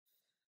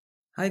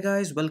Hi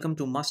guys, welcome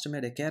to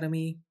Mastermed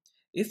Academy.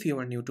 If you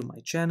are new to my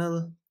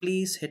channel,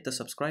 please hit the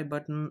subscribe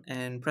button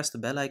and press the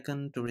bell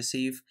icon to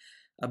receive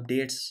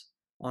updates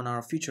on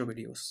our future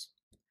videos.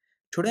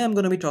 Today I'm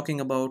going to be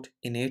talking about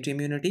innate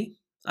immunity.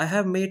 I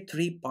have made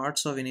 3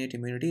 parts of innate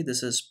immunity.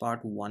 This is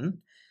part 1.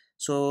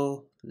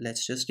 So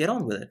let's just get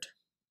on with it.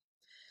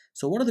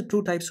 So what are the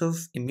two types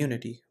of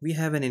immunity? We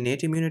have an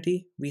innate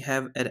immunity, we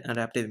have an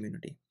adaptive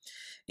immunity.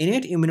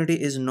 Innate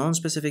immunity is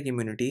non-specific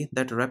immunity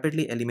that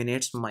rapidly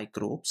eliminates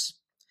microbes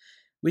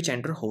which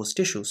enter host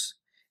tissues.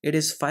 It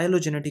is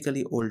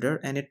phylogenetically older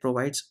and it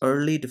provides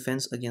early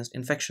defense against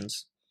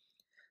infections.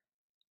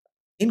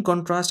 In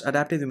contrast,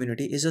 adaptive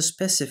immunity is a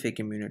specific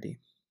immunity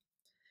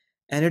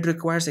and it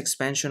requires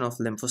expansion of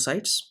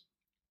lymphocytes.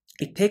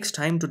 It takes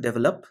time to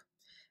develop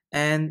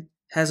and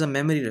has a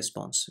memory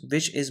response,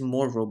 which is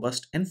more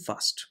robust and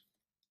fast.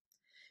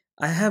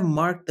 I have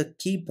marked the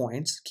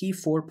key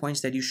 4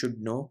 points that you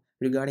should know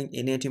regarding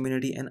innate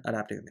immunity and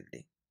adaptive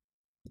immunity.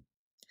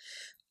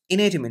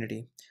 Innate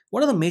immunity.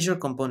 What are the major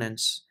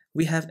components?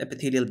 We have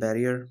epithelial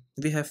barrier,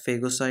 we have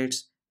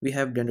phagocytes, we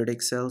have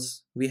dendritic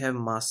cells, we have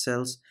mast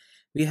cells,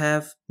 we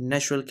have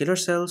natural killer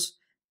cells,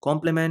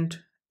 complement,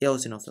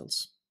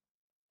 eosinophils.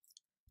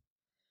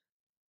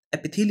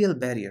 Epithelial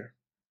barrier.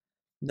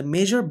 The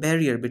major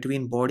barrier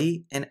between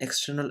body and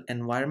external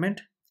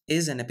environment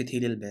is an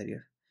epithelial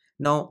barrier.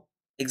 Now,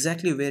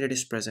 exactly where it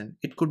is present,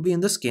 it could be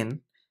in the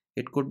skin,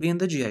 it could be in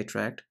the GI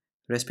tract,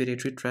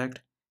 respiratory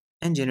tract,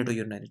 and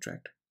genitourinary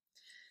tract.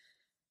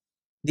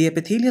 The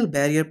epithelial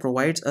barrier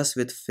provides us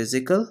with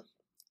physical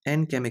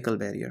and chemical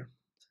barrier.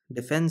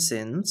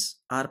 Defensins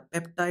are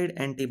peptide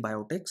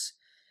antibiotics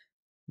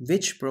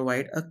which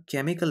provide a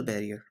chemical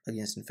barrier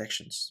against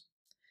infections.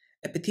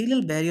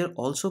 Epithelial barrier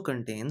also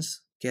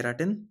contains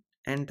keratin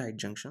and tight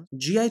junction.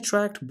 GI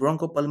tract,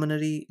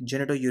 bronchopulmonary,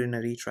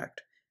 genitourinary tract.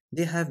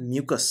 They have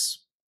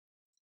mucus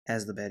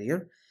as the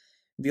barrier.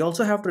 We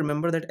also have to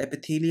remember that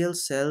epithelial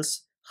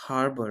cells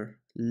harbor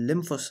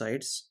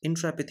lymphocytes,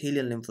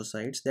 intraepithelial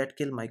lymphocytes that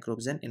kill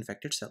microbes and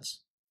infected cells.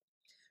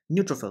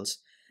 Neutrophils,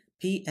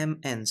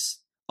 PMNs,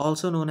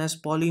 also known as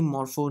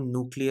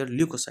polymorphonuclear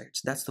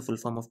leukocytes. That's the full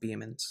form of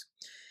PMNs.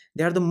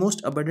 They are the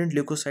most abundant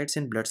leukocytes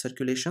in blood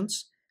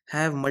circulations,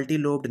 have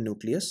multi-lobed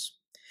nucleus.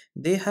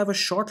 They have a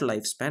short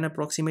lifespan,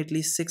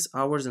 approximately 6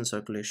 hours in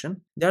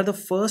circulation. They are the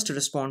first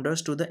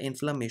responders to the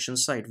inflammation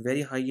site,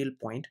 very high yield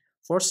point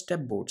for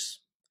step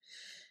boards.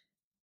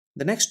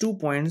 The next 2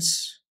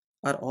 points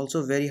are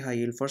also very high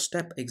yield for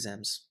step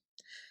exams.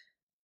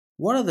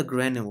 What are the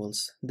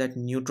granules that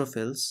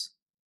neutrophils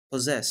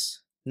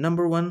possess?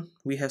 Number one,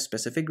 we have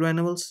specific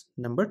granules.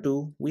 Number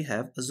two, we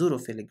have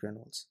azurophilic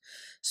granules.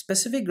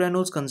 Specific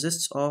granules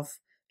consists of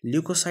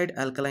leukocyte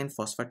alkaline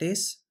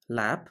phosphatase,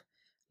 LAP,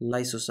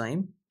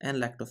 lysozyme,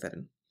 and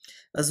lactoferrin.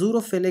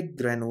 Azurophilic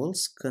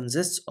granules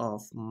consists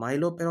of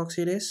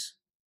myeloperoxidase,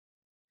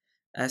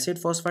 acid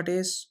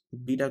phosphatase,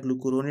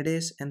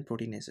 beta-glucuronidase, and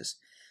proteinases.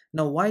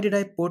 Now, why did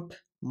I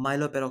put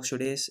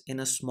myeloperoxidase in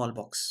a small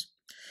box?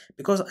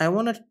 Because I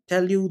want to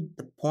tell you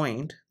the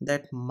point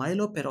that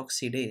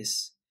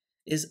myeloperoxidase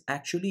is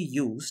actually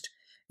used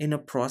in a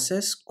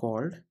process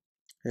called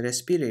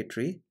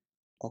respiratory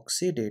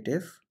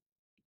oxidative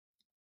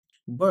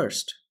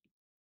burst.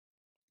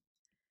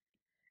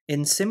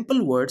 In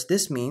simple words,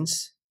 this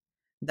means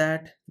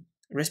that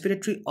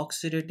respiratory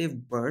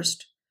oxidative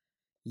burst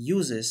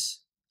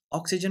uses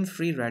oxygen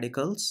free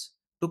radicals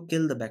to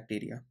kill the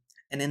bacteria.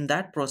 And in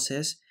that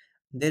process,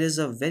 there is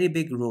a very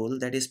big role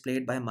that is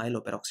played by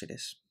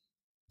myeloperoxidase.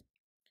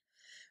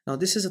 Now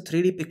this is a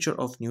 3D picture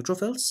of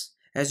neutrophils.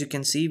 As you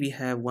can see, we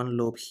have one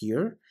lobe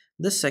here,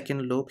 the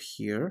second lobe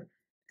here,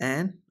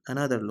 and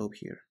another lobe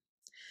here.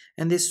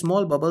 And these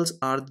small bubbles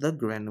are the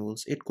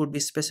granules. It could be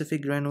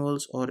specific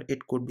granules or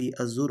it could be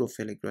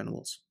azurophilic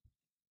granules.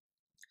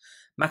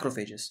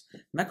 Macrophages.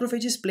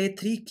 Macrophages play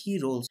 3 key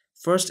roles.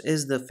 First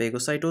is the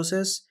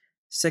phagocytosis,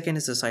 second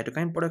is the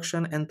cytokine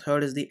production, and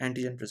third is the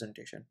antigen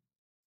presentation.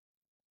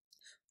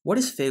 What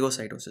is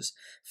phagocytosis?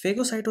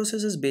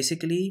 Phagocytosis is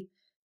basically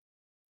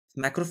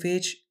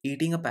macrophage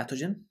eating a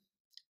pathogen,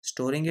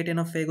 storing it in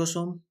a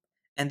phagosome,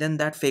 and then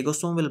that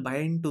phagosome will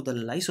bind to the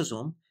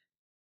lysosome,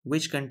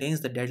 which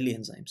contains the deadly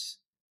enzymes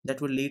that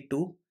will lead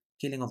to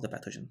killing of the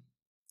pathogen.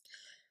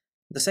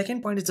 The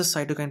second point is the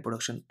cytokine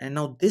production, and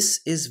now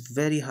this is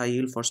very high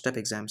yield for step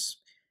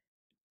exams.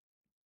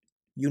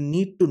 You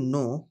need to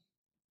know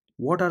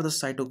what are the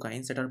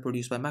cytokines that are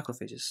produced by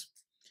macrophages.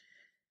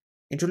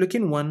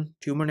 Interleukin 1,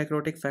 tumor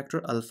necrotic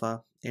factor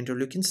alpha,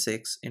 interleukin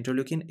 6,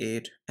 interleukin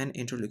 8, and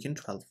interleukin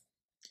 12.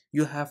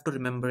 You have to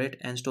remember it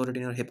and store it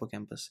in your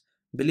hippocampus.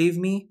 Believe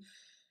me,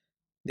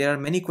 there are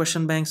many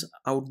question banks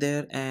out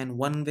there, and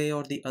one way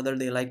or the other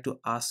they like to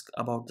ask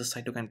about the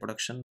cytokine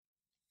production.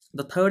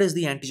 The third is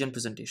the antigen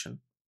presentation.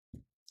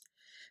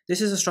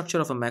 This is a structure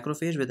of a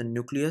macrophage with a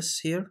nucleus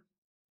here.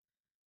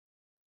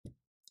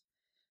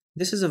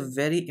 This is a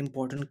very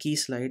important key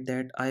slide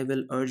that I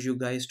will urge you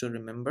guys to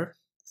remember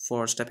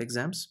for step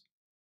exams.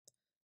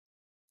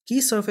 Key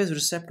surface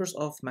receptors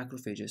of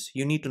macrophages.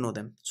 You need to know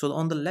them. So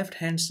on the left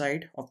hand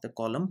side of the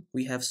column,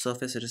 we have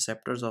surface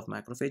receptors of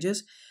macrophages.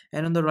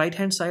 And on the right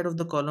hand side of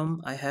the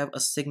column, I have a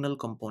signal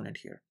component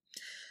here.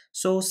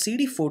 So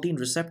CD14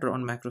 receptor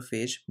on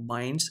macrophage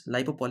binds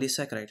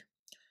lipopolysaccharide.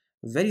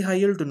 Very high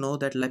yield to know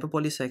that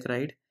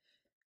lipopolysaccharide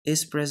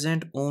is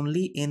present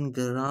only in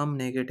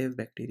gram-negative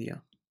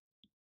bacteria.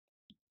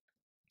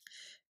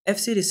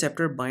 FC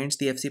receptor binds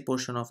the FC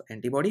portion of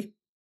antibody.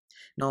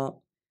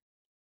 Now,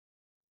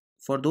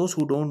 for those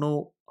who don't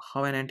know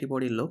how an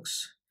antibody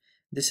looks,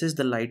 this is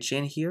the light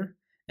chain here,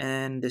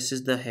 and this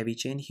is the heavy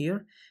chain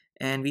here,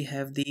 and we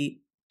have the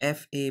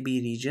FAB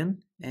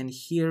region, and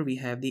here we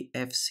have the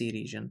FC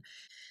region.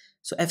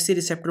 So FC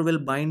receptor will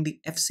bind the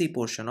FC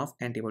portion of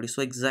antibody.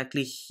 So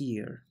exactly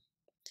here.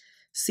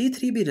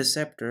 C3b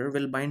receptor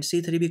will bind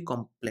C3b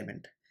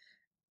complement.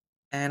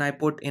 And I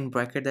put in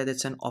bracket that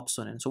it's an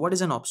opsonin. So what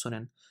is an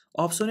opsonin?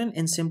 Opsonin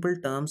in simple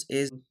terms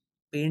is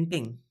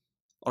painting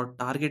or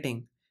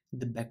targeting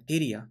the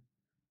bacteria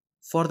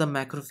for the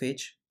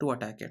macrophage to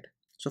attack it.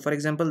 So for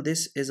example,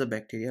 this is a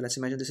bacteria. Let's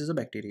imagine this is a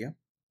bacteria.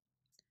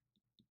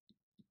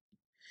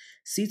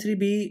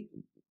 C3b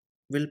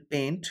will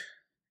paint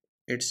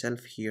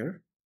itself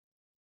here,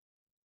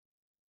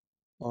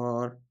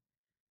 or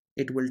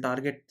it will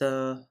target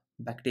the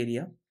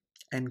bacteria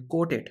and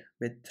coat it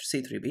with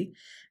C3b,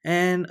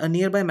 and a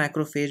nearby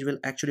macrophage will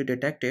actually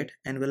detect it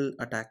and will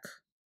attack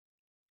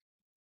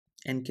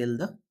and kill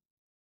the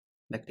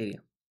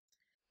bacteria.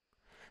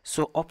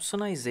 So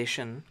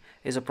opsonization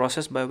is a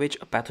process by which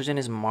a pathogen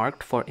is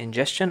marked for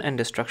ingestion and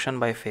destruction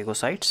by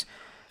phagocytes,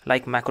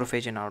 like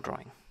macrophage in our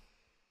drawing.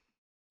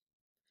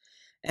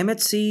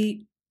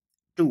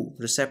 MHC2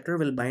 receptor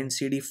will bind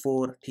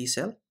CD4 T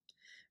cell.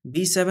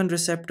 B7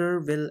 receptor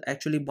will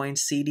actually bind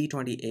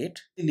CD28.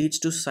 It leads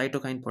to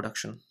cytokine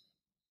production.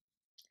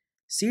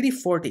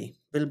 CD40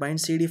 will bind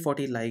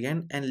CD40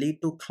 ligand and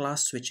lead to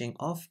class switching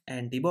of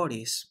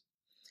antibodies.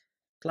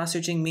 Class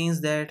switching means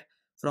that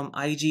from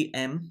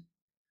IgM,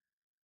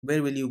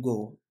 where will you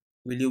go?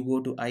 Will you go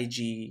to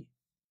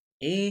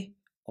IgA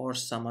or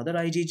some other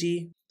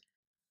IgG?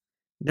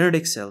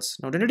 Dendritic cells.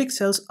 Now, dendritic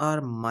cells are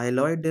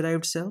myeloid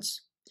derived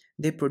cells.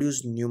 They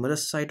produce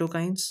numerous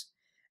cytokines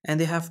and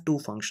they have two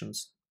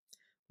functions.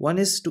 One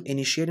is to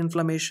initiate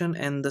inflammation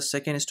and the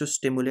second is to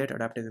stimulate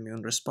adaptive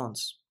immune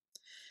response.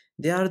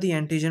 They are the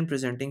antigen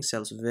presenting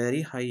cells,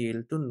 very high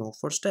yield to know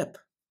for STEP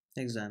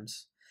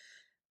exams.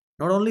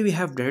 Not only we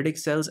have dendritic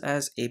cells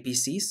as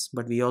APCs,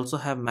 but we also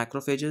have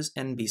macrophages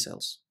and B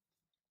cells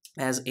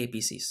as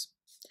APCs.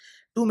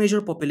 Two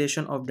major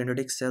population of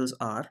dendritic cells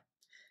are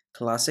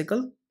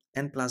classical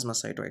and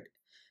plasmacytoid.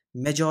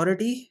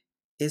 Majority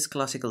is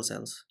classical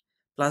cells.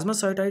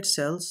 Plasmacytoid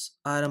cells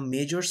are a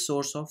major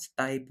source of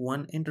type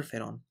 1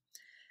 interferon,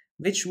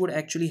 which would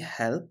actually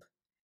help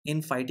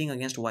in fighting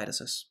against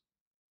viruses.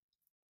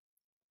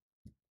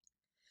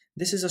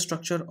 This is a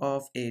structure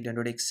of a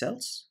dendritic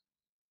cells.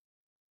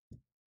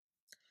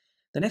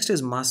 The next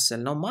is mast cell.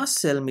 Now, mast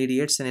cell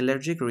mediates an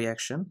allergic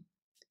reaction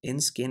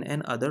in skin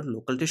and other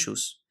local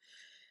tissues.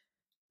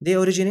 They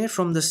originate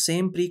from the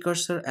same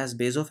precursor as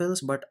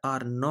basophils but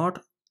are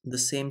not the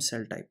same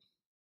cell type.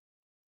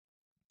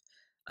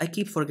 I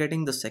keep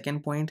forgetting the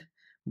second point,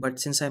 but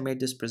since I made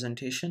this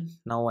presentation,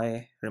 now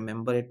I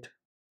remember it.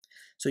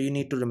 So you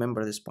need to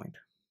remember this point.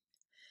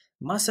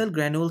 Mast cell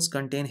granules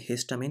contain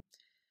histamine.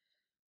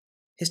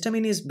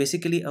 Histamine is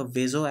basically a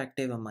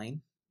vasoactive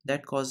amine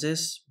that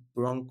causes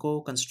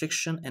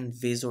bronchoconstriction and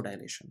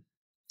vasodilation.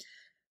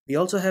 We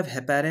also have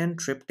heparin,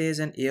 tryptase,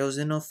 and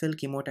eosinophil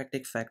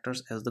chemotactic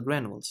factors as the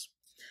granules.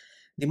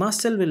 The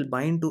mast cell will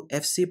bind to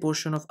FC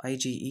portion of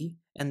IgE,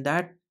 and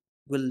that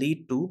will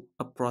lead to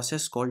a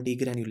process called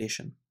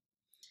degranulation.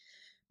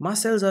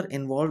 Mast cells are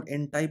involved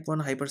in type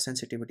 1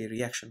 hypersensitivity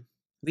reaction.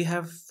 We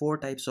have 4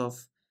 types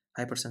of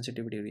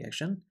hypersensitivity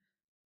reaction.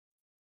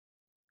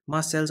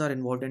 Mast cells are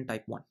involved in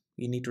type 1.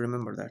 You need to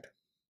remember that.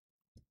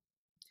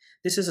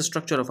 This is a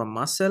structure of a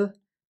mast cell.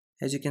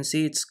 As you can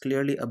see, it's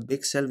clearly a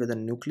big cell with a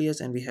nucleus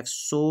and we have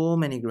so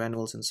many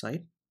granules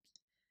inside.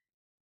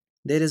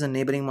 There is a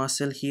neighboring mast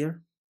cell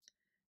here,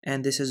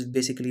 and this is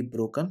basically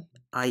broken,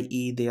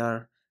 i.e. they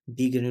are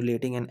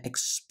degranulating and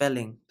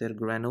expelling their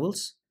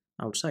granules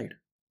outside.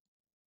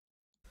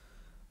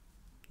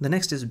 The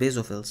next is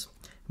basophils.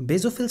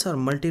 Basophils are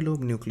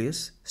multi-lobe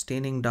nucleus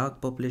staining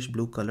dark purplish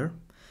blue color.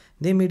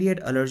 They mediate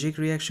allergic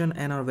reaction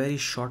and are very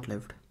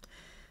short-lived.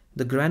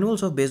 The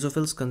granules of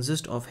basophils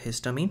consist of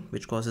histamine,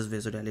 which causes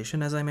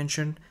vasodilation as I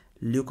mentioned,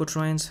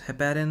 leukotrienes,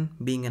 heparin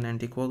being an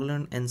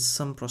anticoagulant, and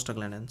some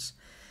prostaglandins.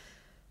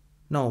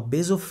 Now,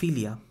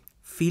 basophilia.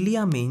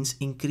 Philia means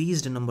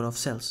increased number of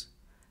cells.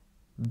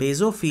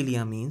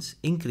 Basophilia means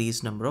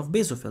increased number of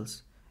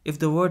basophils. If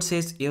the word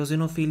says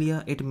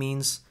eosinophilia, it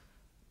means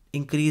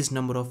increased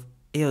number of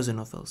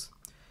eosinophils.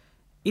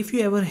 If you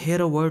ever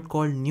hear a word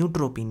called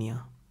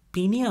neutropenia,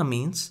 penia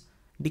means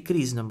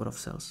decreased number of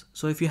cells.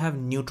 So if you have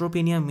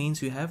neutropenia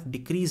means you have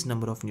decreased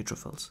number of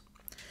neutrophils.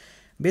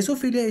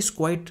 Basophilia is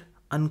quite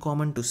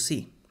uncommon to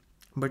see.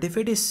 But if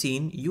it is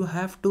seen, you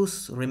have to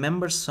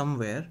remember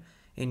somewhere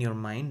in your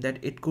mind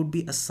that it could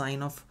be a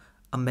sign of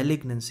a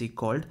malignancy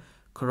called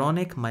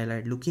chronic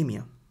myeloid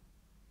leukemia,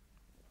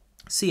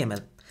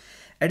 CML.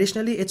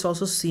 Additionally, it's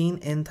also seen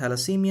in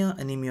thalassemia,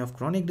 anemia of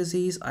chronic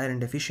disease, iron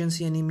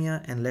deficiency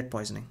anemia, and lead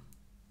poisoning.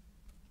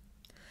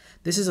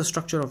 This is a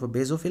structure of a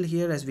basophil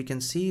here. As we can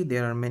see,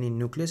 there are many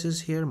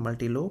nucleuses here,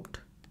 multi-lobed,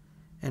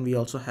 and we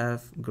also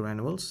have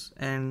granules,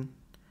 and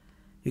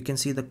you can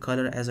see the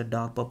color as a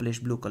dark purplish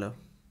blue color.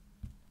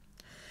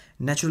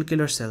 Natural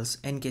killer cells,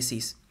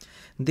 NKCs.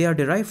 They are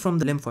derived from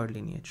the lymphoid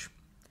lineage.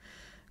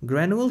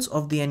 Granules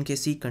of the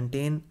NKC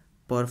contain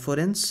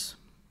perforins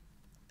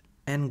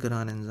and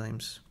Gran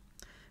enzymes,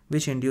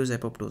 which induce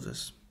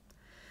apoptosis.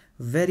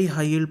 Very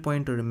high yield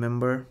point to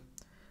remember.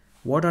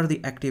 What are the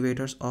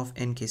activators of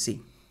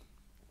NKC?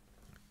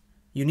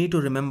 You need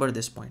to remember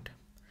this point.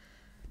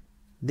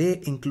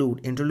 They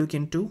include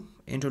interleukin 2,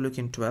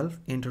 interleukin 12,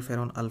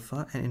 interferon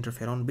alpha, and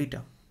interferon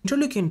beta.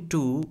 Interleukin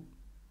 2,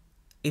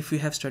 if you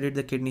have studied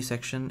the kidney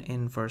section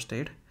in first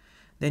aid,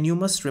 then you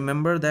must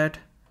remember that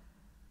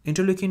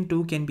interleukin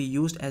 2 can be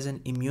used as an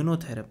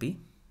immunotherapy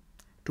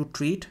to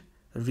treat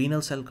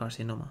renal cell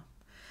carcinoma.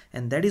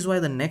 And that is why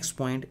the next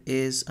point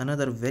is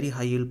another very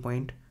high yield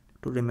point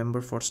to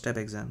remember for STEP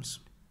exams.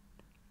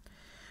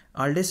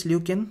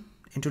 Aldesleukin,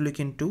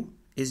 interleukin 2,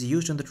 is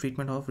used in the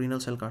treatment of renal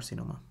cell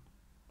carcinoma.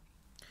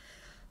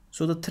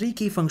 So the three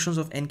key functions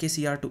of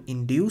NKC are to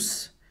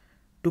induce,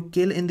 to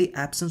kill in the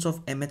absence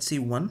of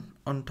MHC1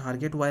 on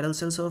target viral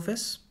cell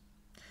surface,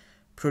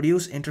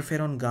 produce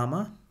interferon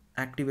gamma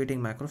activating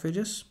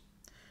macrophages,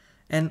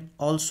 and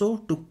also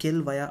to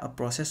kill via a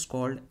process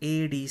called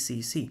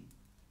ADCC,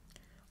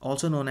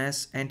 also known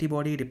as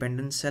antibody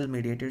dependent cell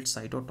mediated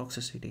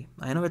cytotoxicity.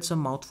 I know it's a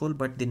mouthful,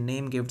 but the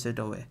name gives it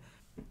away.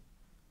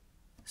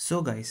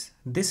 So guys,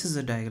 this is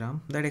a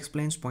diagram that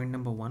explains point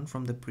number 1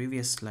 from the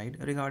previous slide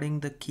regarding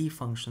the key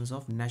functions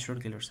of natural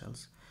killer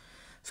cells.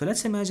 So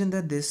let's imagine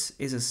that this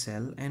is a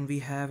cell and we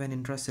have an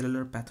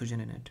intracellular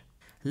pathogen in it.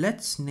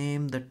 Let's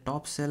name the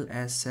top cell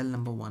as cell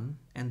number 1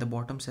 and the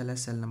bottom cell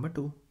as cell number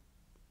 2.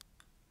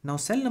 Now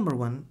cell number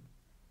 1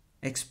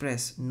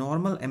 express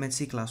normal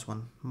MHC class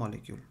 1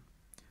 molecule,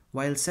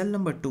 while cell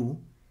number 2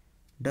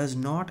 does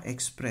not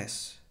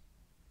express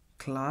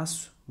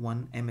class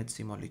 1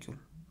 MHC molecule.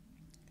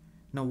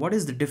 Now what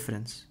is the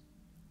difference?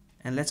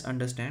 And let's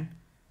understand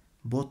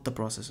both the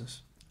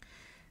processes.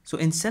 So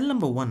in cell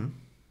number 1,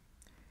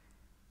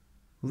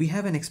 we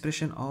have an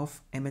expression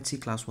of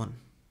MHC class 1.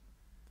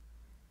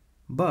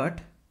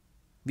 But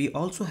we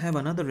also have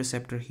another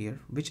receptor here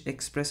which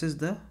expresses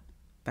the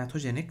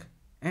pathogenic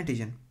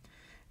antigen.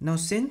 Now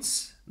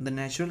since the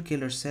natural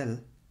killer cell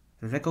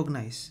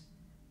recognize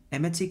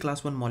MHC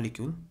class 1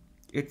 molecule,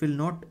 it will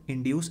not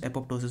induce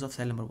apoptosis of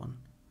cell number 1.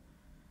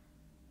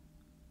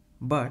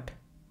 But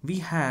we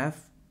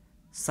have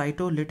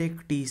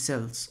cytolytic T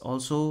cells,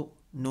 also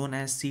known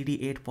as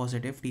CD8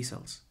 positive T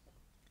cells.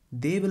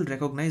 They will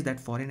recognize that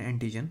foreign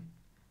antigen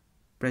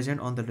present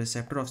on the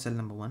receptor of cell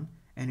number 1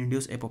 and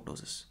induce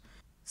apoptosis.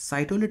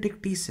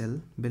 Cytolytic T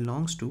cell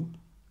belongs to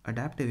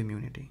adaptive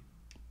immunity.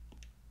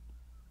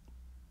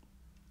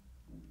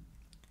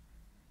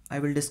 I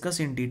will discuss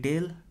in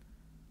detail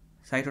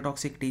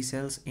cytotoxic T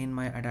cells in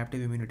my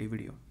adaptive immunity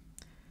video.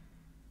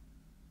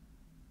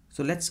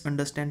 So let's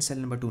understand cell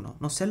number 2 now.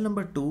 Now cell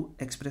number 2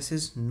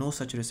 expresses no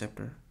such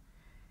receptor.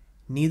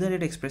 Neither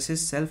it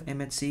expresses self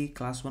MHC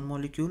class 1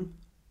 molecule,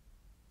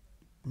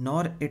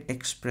 nor it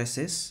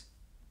expresses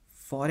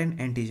foreign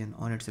antigen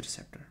on its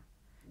receptor.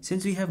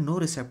 Since we have no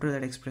receptor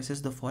that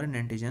expresses the foreign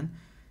antigen,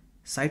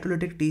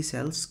 cytolytic T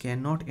cells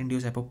cannot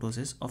induce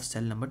apoptosis of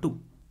cell number 2.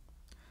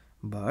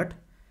 But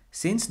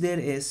since there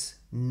is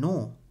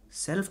no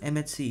self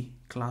MHC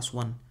class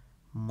 1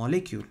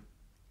 molecule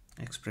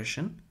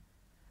expression,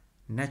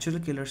 natural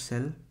killer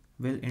cell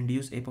will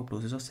induce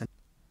apoptosis of cell.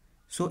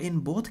 So in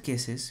both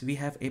cases, we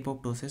have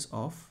apoptosis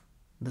of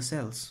the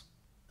cells.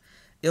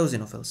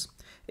 Eosinophils.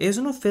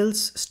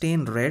 Eosinophils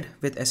stain red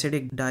with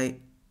acidic dye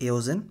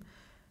eosin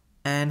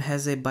and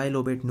has a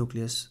bilobate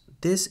nucleus.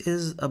 This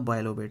is a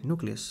bilobate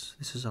nucleus.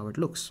 This is how it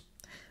looks.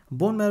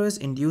 Bone marrow is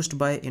induced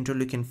by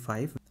interleukin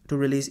 5 to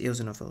release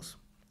eosinophils.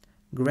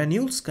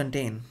 Granules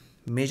contain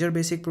major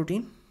basic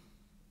protein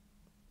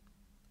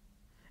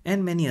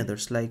and many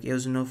others like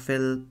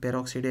eosinophil,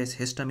 peroxidase,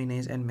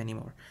 histaminase, and many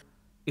more.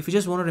 If you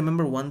just want to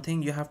remember one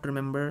thing, you have to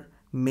remember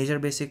major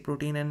basic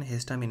protein and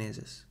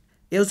histaminases.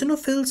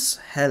 Eosinophils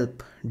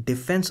help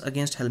defense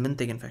against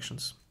helminthic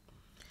infections,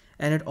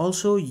 and it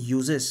also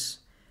uses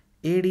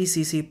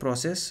ADCC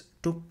process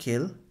to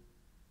kill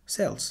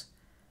cells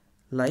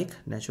like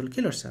natural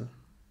killer cell.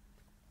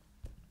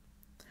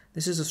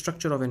 This is the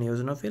structure of an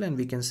eosinophil, and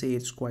we can see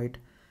it's quite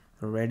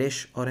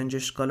reddish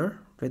orangish color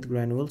with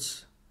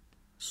granules,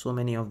 so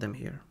many of them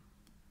here.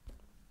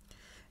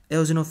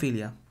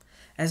 Eosinophilia.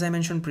 As I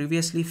mentioned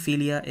previously,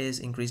 philia is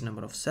increased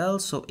number of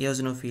cells, so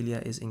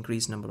eosinophilia is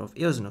increased number of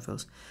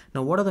eosinophils.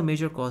 Now what are the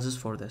major causes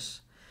for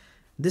this?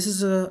 This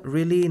is a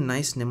really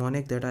nice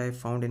mnemonic that I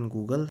found in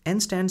Google. N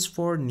stands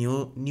for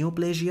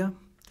neoplasia,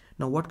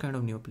 Now, what kind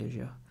of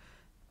neoplasia?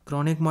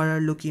 Chronic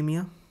myeloid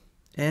leukemia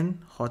and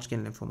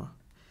Hodgkin lymphoma.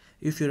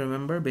 If you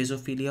remember,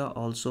 basophilia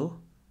also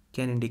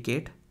can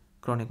indicate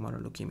chronic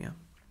myeloid leukemia.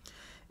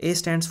 A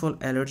stands for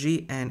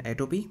allergy and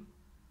atopy,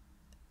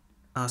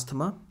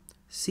 asthma.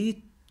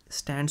 C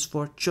stands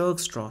for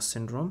Churg-Strauss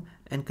syndrome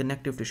and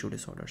connective tissue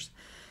disorders.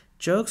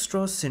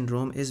 Churg-Strauss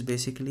syndrome is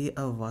basically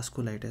a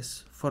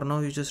vasculitis. For now,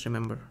 you just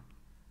remember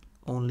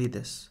only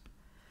this,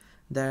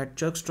 that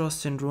Churg-Strauss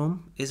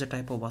syndrome is a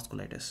type of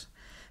vasculitis.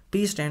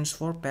 P stands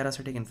for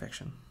parasitic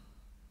infection.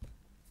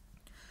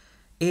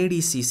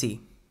 ADCC,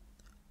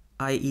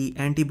 i.e.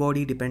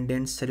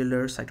 antibody-dependent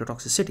cellular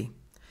cytotoxicity.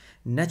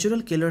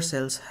 Natural killer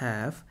cells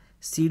have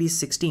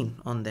CD16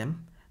 on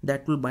them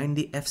that will bind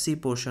the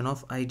Fc portion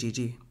of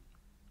IgG,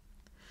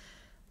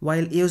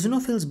 while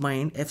eosinophils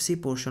bind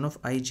Fc portion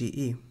of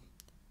IgE.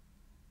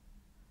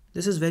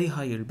 This is very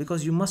high yield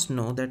because you must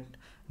know that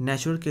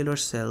natural killer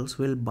cells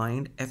will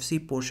bind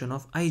Fc portion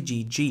of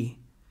IgG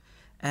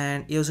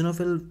and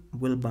eosinophil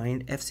will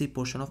bind Fc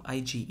portion of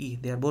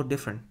IgE. They are both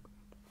different.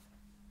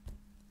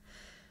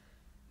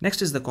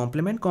 Next is the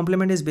complement.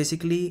 Complement is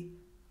basically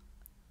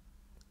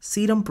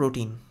serum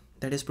protein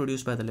that is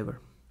produced by the liver.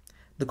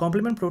 The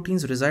complement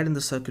proteins reside in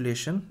the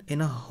circulation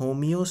in a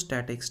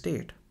homeostatic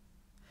state.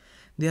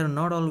 They are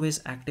not always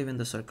active in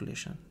the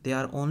circulation. They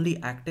are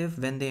only active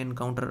when they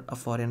encounter a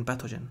foreign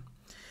pathogen.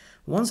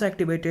 Once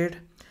activated,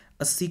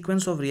 a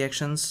sequence of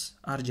reactions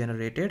are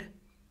generated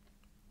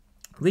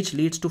which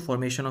leads to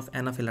formation of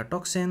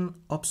anaphylatoxin,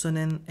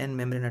 opsonin, and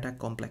membrane attack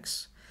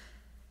complex.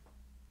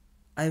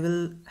 I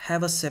will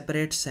have a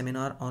separate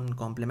seminar on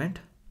complement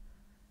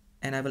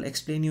and I will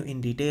explain you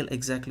in detail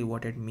exactly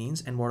what it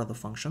means and what are the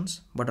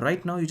functions. But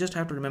right now you just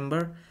have to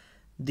remember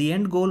the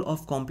end goal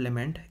of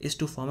complement is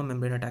to form a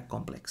membrane attack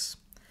complex.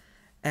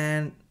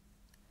 And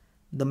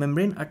the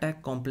membrane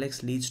attack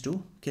complex leads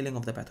to killing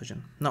of the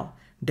pathogen. Now,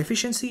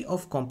 deficiency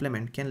of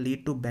complement can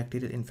lead to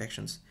bacterial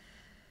infections.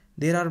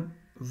 There are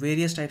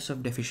various types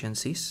of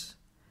deficiencies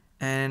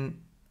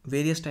and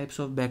various types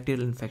of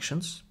bacterial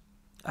infections.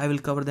 I will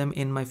cover them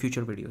in my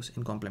future videos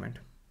in complement.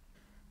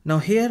 Now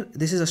here,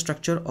 this is a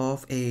structure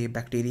of a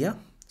bacteria,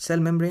 cell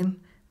membrane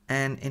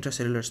and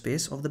intracellular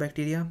space of the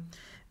bacteria.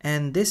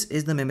 And this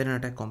is the membrane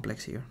attack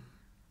complex here.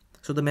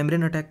 So the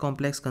membrane attack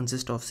complex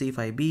consists of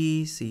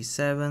C5b,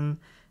 C7,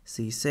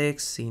 C6,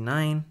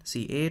 C9,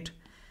 C8.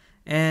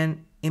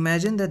 And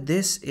imagine that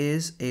this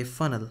is a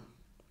funnel.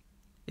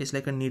 It's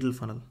like a needle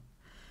funnel.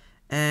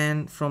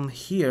 And from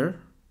here,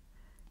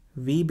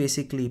 we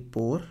basically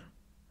pour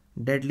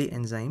deadly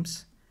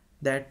enzymes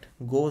that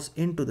goes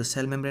into the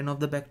cell membrane of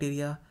the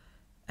bacteria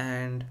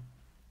and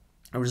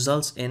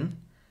results in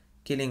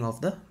killing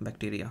of the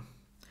bacteria.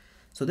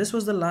 So this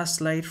was the last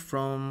slide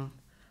from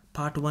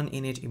part 1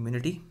 innate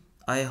immunity.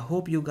 I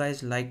hope you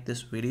guys liked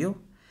this video.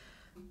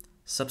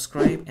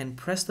 Subscribe and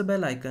press the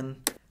bell icon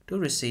to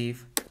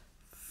receive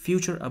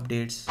future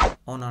updates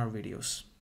on our videos.